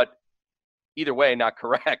way, but either way, not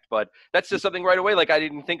correct. But that's just something right away. Like I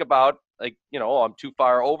didn't think about like, I'm too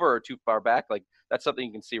far over or too far back. Like that's something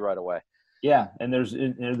you can see right away. Yeah. And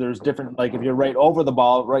there's different, like if you're right over the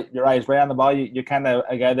ball, right, your eyes right on the ball, you're kind of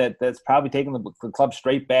a guy that's probably taking the club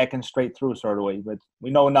straight back and straight through sort of way. But we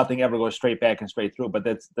know nothing ever goes straight back and straight through, but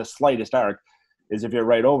that's the slightest arc is if you're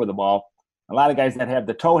right over the ball. A lot of guys that have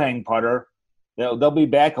the toe hang putter, they'll be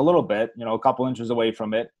back a little bit, a couple inches away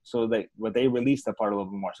from it, so they release the putter a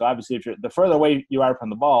little bit more. So obviously, if the further away you are from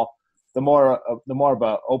the ball, the more of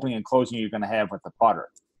a opening and closing you're going to have with the putter.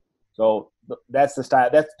 So that's the style.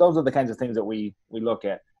 Those are the kinds of things that we look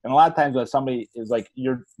at. And a lot of times when somebody is like,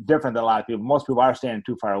 you're different than a lot of people. Most people are standing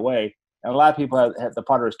too far away, and a lot of people have the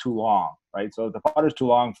putter is too long, right? So if the putter is too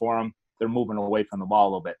long for them, they're moving away from the ball a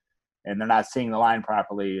little bit, and they're not seeing the line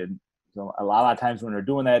properly. And so a lot of times when they're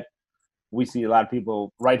doing that, we see a lot of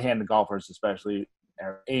people, right-handed golfers especially,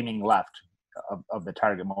 are aiming left of the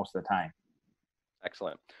target most of the time.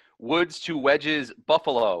 Excellent. Woods to Wedges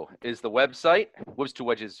Buffalo is the website.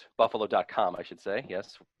 Woods2wedgesbuffalo.com, I should say.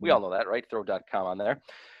 Yes, we all know that, right? Throw .com on there.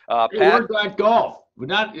 Pat? We're .golf. We're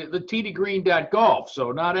not the tee2green.golf,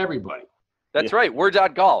 so not everybody. That's right. We're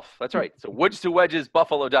 .golf. That's right. So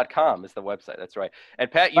Woods2wedgesbuffalo.com is the website. That's right. And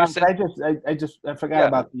Pat, you said I forgot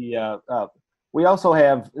about the we also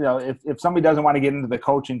have, if somebody doesn't want to get into the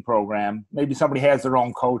coaching program, maybe somebody has their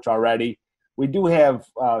own coach already. We do have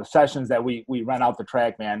sessions that we rent out the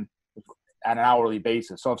TrackMan on an hourly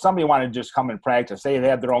basis. So if somebody wanted to just come and practice, say they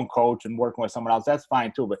have their own coach and working with someone else, that's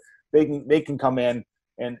fine too. But they can come in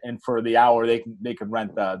and for the hour they can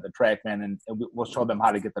rent the TrackMan, and we'll show them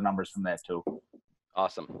how to get the numbers from that too.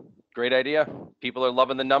 Awesome. Great idea. People are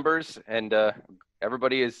loving the numbers, and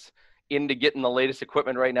everybody is into getting the latest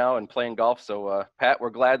equipment right now and playing golf. So, Pat, we're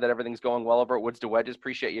glad that everything's going well over at Woods to Wedges.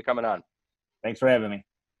 Appreciate you coming on. Thanks for having me.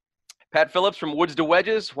 Pat Phillips from Woods to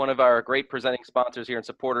Wedges, one of our great presenting sponsors here and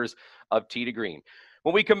supporters of Tee to Green.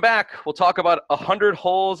 When we come back, we'll talk about 100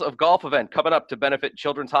 holes of golf event coming up to benefit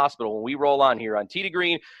Children's Hospital when we roll on here on Tee to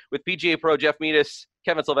Green with PGA Pro Jeff Metis,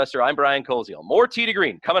 Kevin Sylvester. I'm Brian Koziel. More Tee to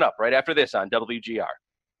Green coming up right after this on WGR.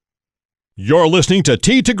 You're listening to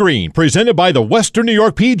Tee to Green, presented by the Western New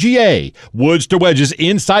York PGA. Woods to Wedges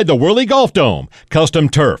inside the Whirly Golf Dome. Custom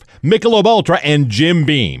Turf, Michelob Ultra, and Jim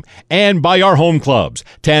Beam. And by our home clubs,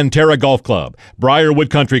 Tantera Golf Club, Briarwood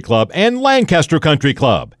Country Club, and Lancaster Country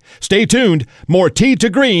Club. Stay tuned. More Tee to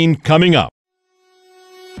Green coming up.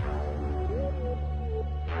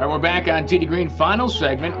 All right, we're back on Tee to Green, final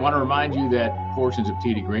segment. I want to remind you that portions of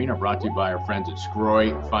Tee to Green are brought to you by our friends at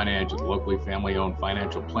Scroy Financial, the locally family-owned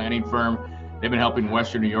financial planning firm. They've been helping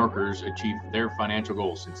Western New Yorkers achieve their financial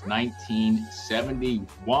goals since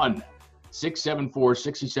 1971.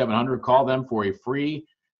 674-6700. Call them for a free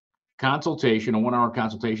consultation, a 1-hour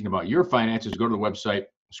consultation about your finances. Go to the website,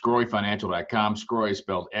 scroyfinancial.com. Scroy is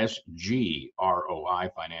spelled S-G-R-O-I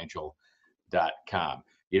financial.com.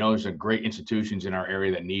 There's some great institutions in our area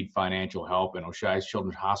that need financial help, and Oishei's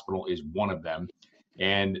Children's Hospital is one of them.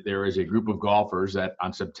 And there is a group of golfers that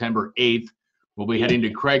on September 8th will be heading to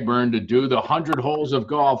Craigburn to do the 100 holes of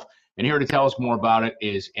golf. And here to tell us more about it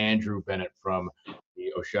is Andrew Bennett from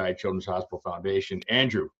the Oishei Children's Hospital Foundation.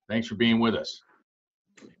 Andrew, thanks for being with us.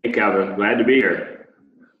 Hey, Kevin. Glad to be here.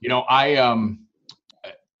 I am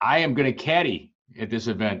going to caddy at this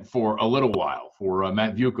event for a little while for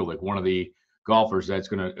Matt Vukovic, one of the golfers that's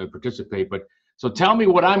going to participate. But so tell me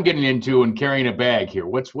what I'm getting into and carrying a bag here.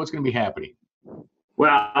 What's going to be happening?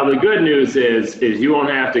 Well, the good news is you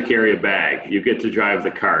won't have to carry a bag. You get to drive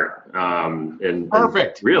the cart.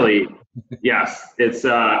 Perfect. And really, yes, it's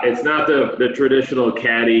not the traditional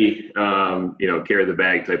caddy, carry the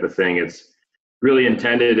bag type of thing. It's really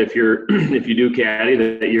intended if you do caddy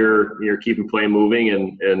that you're keeping play moving,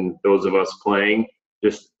 and those of us playing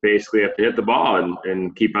just basically have to hit the ball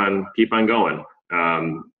and keep on going.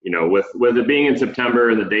 With it being in September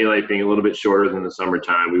and the daylight being a little bit shorter than the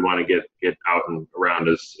summertime, we want to get out and around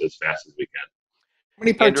as fast as we can.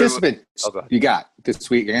 many participants you got this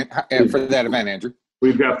week and for that event, Andrew?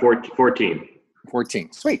 We've got 14.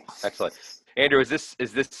 14. Sweet. Excellent. Andrew, is this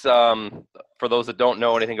for those that don't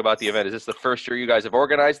know anything about the event, is this the first year you guys have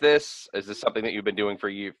organized this? Is this something that you've been doing for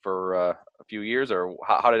a few years, or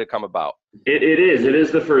how did it come about? It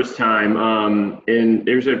is the first time, and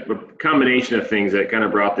there's a combination of things that kind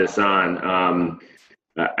of brought this on.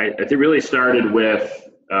 I think it really started with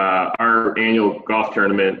our annual golf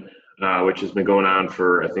tournament, which has been going on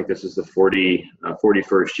for, I think this is the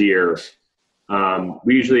 41st year.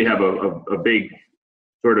 We usually have a big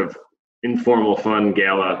sort of informal fun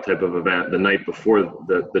gala type of event the night before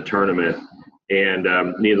the tournament. And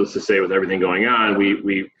needless to say, with everything going on,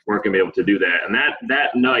 we weren't going to be able to do that. And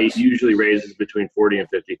that night usually raises between $40,000 and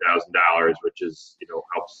 $50,000, which is,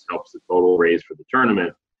 helps the total raise for the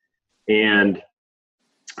tournament. And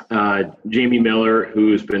Jamie Miller,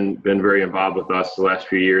 who's been very involved with us the last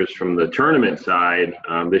few years from the tournament side,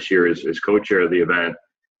 this year is co-chair of the event.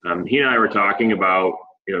 He and I were talking about,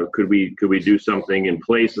 could we do something in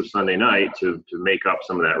place of Sunday night to make up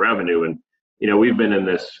some of that revenue? And, we've been in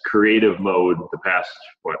this creative mode the past,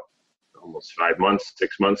 almost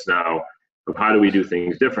 6 months now, of how do we do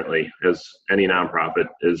things differently, as any nonprofit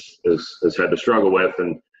has had to struggle with,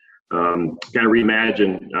 and kind of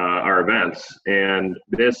reimagine our events. And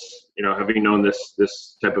this, having known this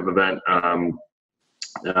type of event, has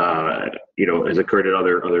occurred at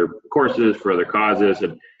other courses for other causes,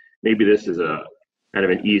 and maybe this is a kind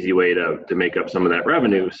of an easy way to make up some of that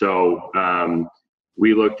revenue. So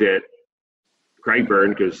we looked at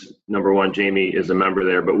Craigburn because, number one, Jamie is a member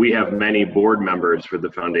there, but we have many board members for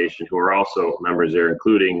the foundation who are also members there,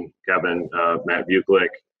 including Kevin, Matt Buklik,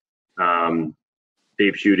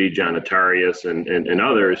 Dave Schutte, John Notarius, and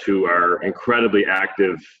others who are incredibly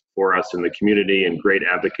active for us in the community and great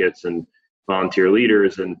advocates and volunteer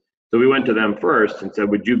leaders. And so we went to them first and said,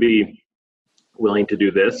 would you be willing to do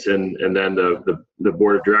this? And then the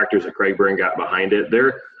board of directors at Craigburn got behind it.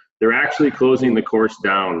 They're actually closing the course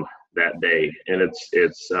down that day, and it's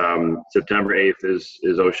September 8th is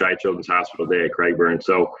Oishei Children's Hospital Day at Craigburn.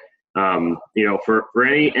 So for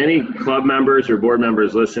any club members or board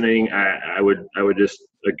members listening, I would just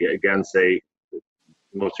again say the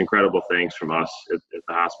most incredible thanks from us at the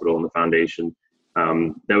hospital and the foundation.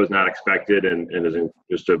 That was not expected, and is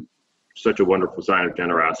just such a wonderful sign of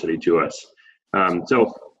generosity to us.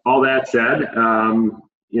 So all that said,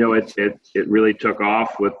 it really took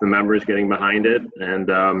off with the members getting behind it, and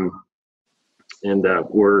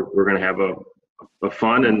we're going to have a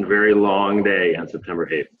fun and very long day on September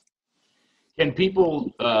 8th. Can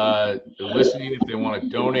people listening, if they want to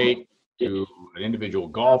donate to an individual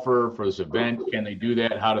golfer for this event, can they do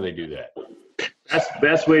that? How do they do that?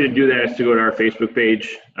 Best way to do that is to go to our Facebook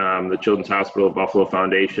page, the Children's Hospital of Buffalo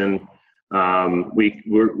Foundation.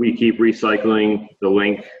 We keep recycling the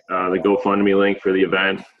link, the GoFundMe link for the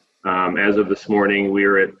event. As of this morning, we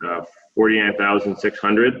are at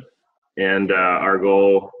 49,600, and our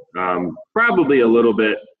goal, probably a little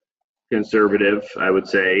bit conservative, I would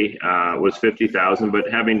say, was 50,000.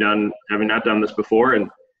 But having not done this before and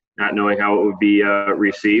not knowing how it would be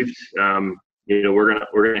received, we're gonna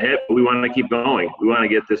hit. But we want to keep going. We want to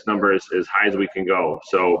get this number as high as we can go.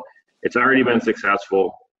 So it's already been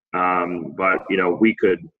successful, but we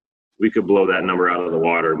could blow that number out of the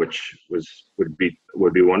water, which would be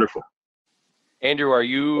wonderful. Andrew, are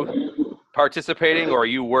you participating or are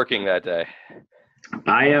you working that day?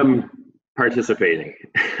 I am participaing.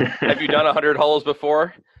 Have you done 100 holes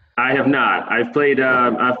before? I have not. I've played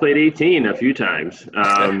 18 a few times.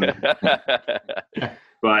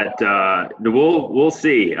 But we'll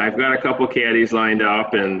see. I've got a couple caddies lined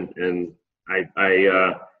up, and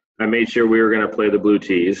I made sure we were going to play the blue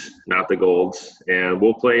tees, not the golds, and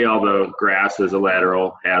we'll play all the grass as a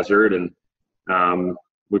lateral hazard. And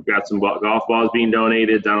we've got some golf balls being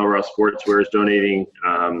donated. Donald Ross Sportswear is donating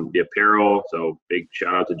the apparel, so big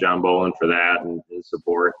shout out to John Bolin for that and his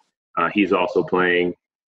support. He's also playing.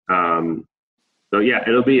 So yeah,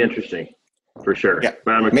 it'll be interesting for sure. Yeah.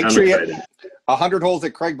 But I'm excited. 100 holes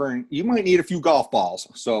at Craigburn, you might need a few golf balls.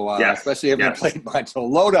 So yes. Especially if you played much. So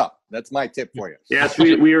load up. That's my tip for you. Yes,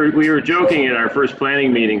 we were joking at our first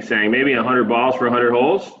planning meeting, saying maybe 100 balls for 100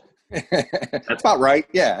 holes. That's about right.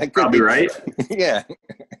 Yeah, it could probably be right. Yeah.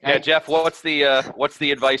 Yeah, Jeff, what's the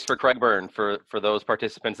advice for Craigburn for those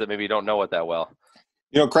participants that maybe don't know it that well?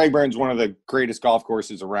 Craigburn's one of the greatest golf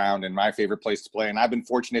courses around and my favorite place to play. And I've been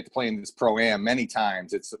fortunate to play in this Pro-Am many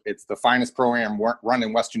times. It's the finest Pro-Am run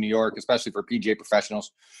in Western New York, especially for PGA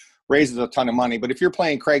professionals. Raises a ton of money. But if you're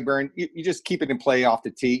playing Craigburn, you just keep it in play off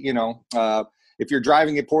the tee. if you're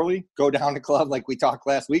driving it poorly, go down the club like we talked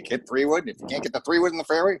last week, hit 3-wood. If you can't get the 3-wood in the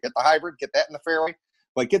fairway, hit the hybrid, get that in the fairway.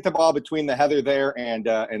 But get the ball between the heather there, and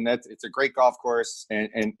it's a great golf course,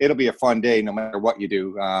 and it'll be a fun day no matter what you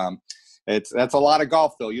do. That's a lot of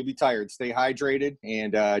golf, though. You'll be tired. Stay hydrated,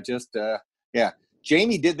 and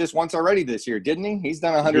Jamie did this once already this year, didn't he? He's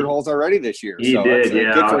done 100 holes already this year. He so did,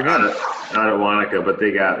 good for him. Out at Wanaka, but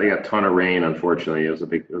they got a ton of rain. Unfortunately, it was a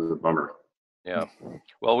bummer. Yeah.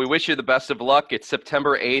 Well, we wish you the best of luck. It's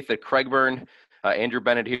September 8th at Craigburn. Andrew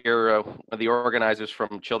Bennett here, one of the organizers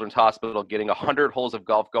from Children's Hospital, getting 100 holes of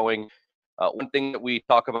golf going. One thing that we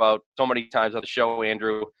talk about so many times on the show,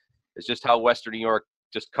 Andrew, is just how Western New York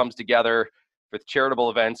just comes together with charitable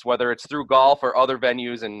events, whether it's through golf or other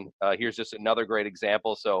venues. And here's just another great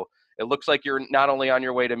example. So it looks like you're not only on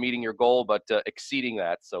your way to meeting your goal, but exceeding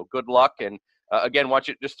that. So good luck. And again, why don't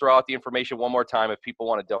you just throw out the information one more time if people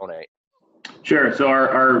want to donate. Sure. So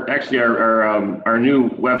our new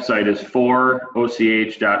website is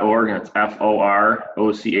foroch.org, and it's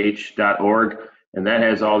FOROCH.org, and that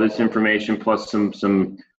has all this information plus some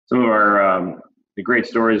of our the great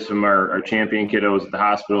stories from our champion kiddos at the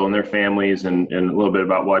hospital and their families, and a little bit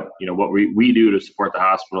about what we do to support the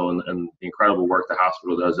hospital and the incredible work the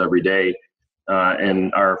hospital does every day,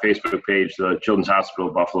 and our Facebook page, the Children's Hospital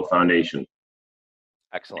Buffalo Foundation.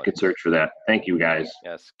 Excellent. You can search for that. Thank you, guys.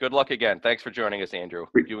 Yes. Good luck again. Thanks for joining us, Andrew.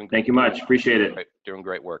 Thank you much. Appreciate it. Doing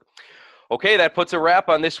great work. Okay, that puts a wrap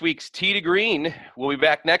on this week's Tee to Green. We'll be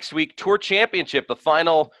back next week. Tour Championship, the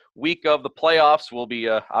final week of the playoffs. We'll be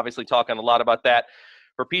obviously talking a lot about that.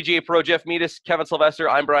 For PGA Pro Jeff Metis, Kevin Sylvester,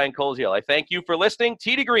 I'm Brian Koziel. I thank you for listening.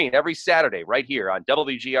 Tee to Green every Saturday right here on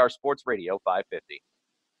WGR Sports Radio 550.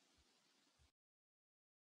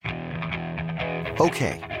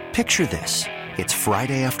 Okay, picture this. It's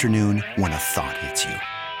Friday afternoon when a thought hits you.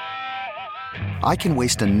 I can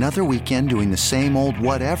waste another weekend doing the same old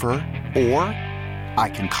whatever, or I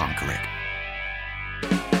can conquer it.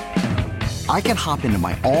 I can hop into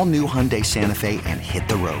my all-new Hyundai Santa Fe and hit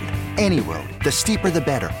the road. Any road. The steeper, the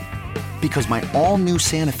better. Because my all-new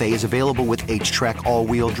Santa Fe is available with H-Track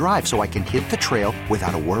all-wheel drive, so I can hit the trail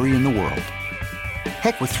without a worry in the world.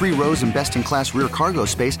 Heck, with 3 rows and best-in-class rear cargo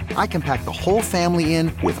space, I can pack the whole family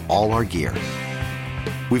in with all our gear.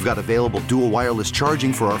 We've got available dual wireless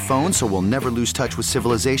charging for our phones, so we'll never lose touch with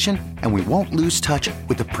civilization, and we won't lose touch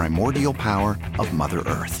with the primordial power of Mother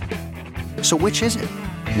Earth. So which is it?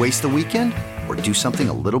 Waste the weekend or do something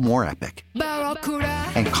a little more epic?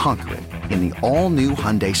 And conquer it in the all-new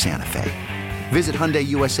Hyundai Santa Fe. Visit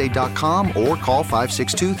HyundaiUSA.com or call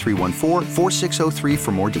 562-314-4603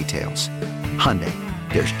 for more details. Hyundai,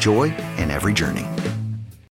 there's joy in every journey.